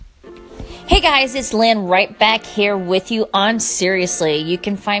Hey guys, it's Lynn right back here with you on Seriously. You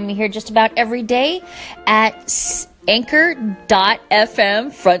can find me here just about every day at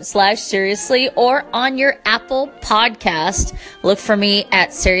anchor.fm/seriously or on your Apple podcast. Look for me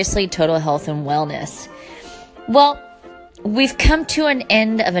at Seriously Total Health and Wellness. Well, we've come to an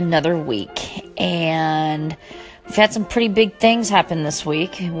end of another week and we've had some pretty big things happen this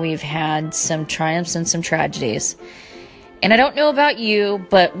week. We've had some triumphs and some tragedies. And I don't know about you,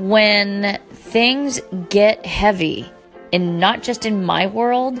 but when things get heavy, and not just in my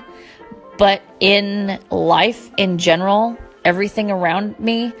world, but in life in general, everything around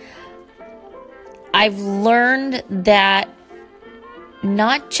me, I've learned that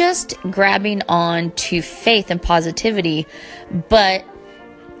not just grabbing on to faith and positivity, but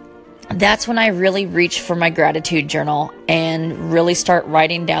that's when I really reach for my gratitude journal and really start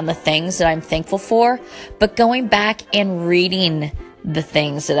writing down the things that I'm thankful for, but going back and reading the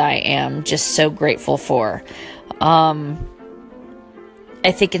things that I am just so grateful for. I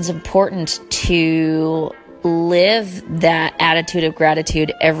think it's important to live that attitude of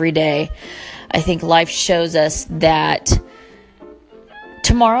gratitude every day. I think life shows us that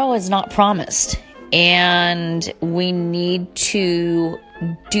tomorrow is not promised, and we need to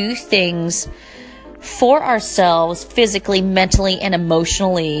do things for ourselves physically, mentally, and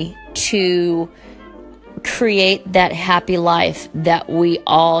emotionally to create that happy life that we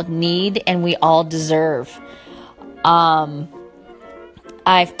all need and we all deserve. I've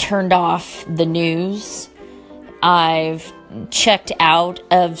turned off the news. I've checked out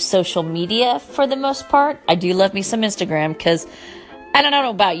of social media for the most part. I do love me some Instagram because I don't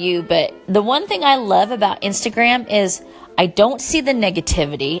know about you, but the one thing I love about Instagram is I don't see the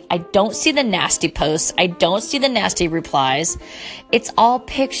negativity. I don't see the nasty posts. I don't see the nasty replies. It's all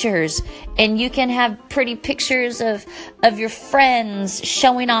pictures, and you can have pretty pictures of your friends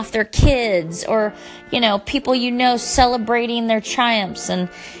showing off their kids, or, people celebrating their triumphs. And,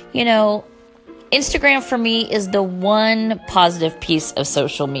 Instagram for me is the one positive piece of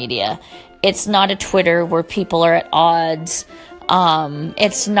social media. It's not a Twitter where people are at odds.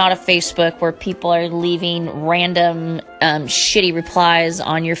 It's not a Facebook where people are leaving random, shitty replies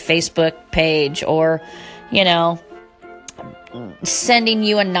on your Facebook page, or, sending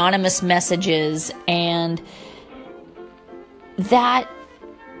you anonymous messages. And that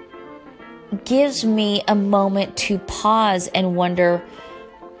gives me a moment to pause and wonder,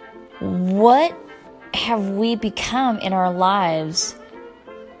 what have we become in our lives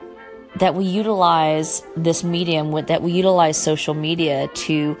that we utilize this medium, that we utilize social media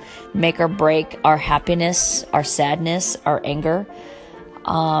to make or break our happiness, our sadness, our anger.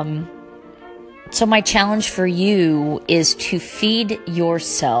 So my challenge for you is to feed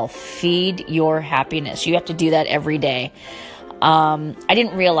yourself, feed your happiness. You have to do that every day. I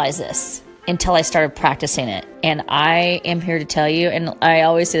didn't realize this until I started practicing it. And I am here to tell you, and I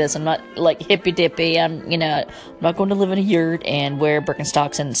always say this, I'm not like hippy dippy. I'm not going to live in a yurt and wear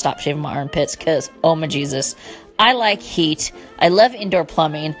Birkenstocks and stop shaving my armpits because, oh my Jesus, I like heat. I love indoor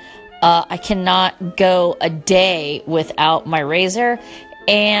plumbing. I cannot go a day without my razor,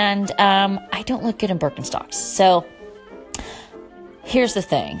 and I don't look good in Birkenstocks. So here's the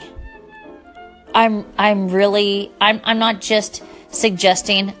thing. I'm not just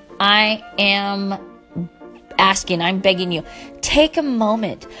suggesting, I am asking, I'm begging you, take a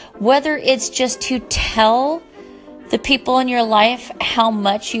moment, whether it's just to tell the people in your life how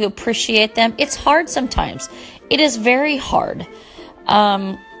much you appreciate them. It's hard sometimes. It is very hard.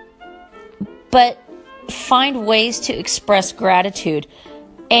 But find ways to express gratitude.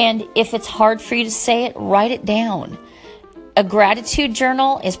 And if it's hard for you to say it, write it down. A gratitude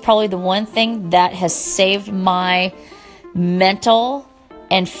journal is probably the one thing that has saved my mental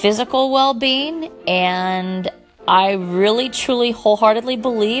and physical well-being, and I really, truly, wholeheartedly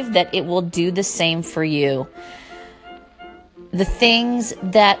believe that it will do the same for you. The things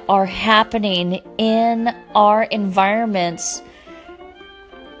that are happening in our environments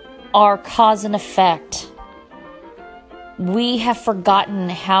are cause and effect. We have forgotten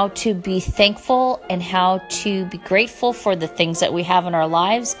how to be thankful and how to be grateful for the things that we have in our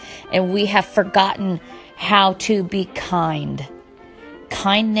lives, and we have forgotten how to be kind.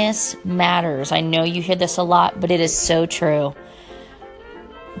 Kindness matters. I know you hear this a lot, but it is so true.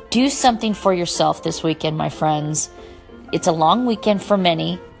 Do something for yourself this weekend, my friends. It's a long weekend for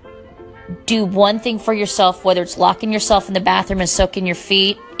many. Do one thing for yourself, whether it's locking yourself in the bathroom and soaking your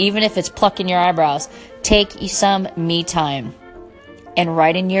feet, even if it's plucking your eyebrows. Take some me time and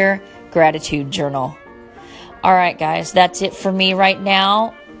write in your gratitude journal. All right, guys, that's it for me right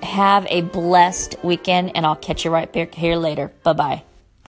now. Have a blessed weekend, and I'll catch you right back here later. Bye-bye.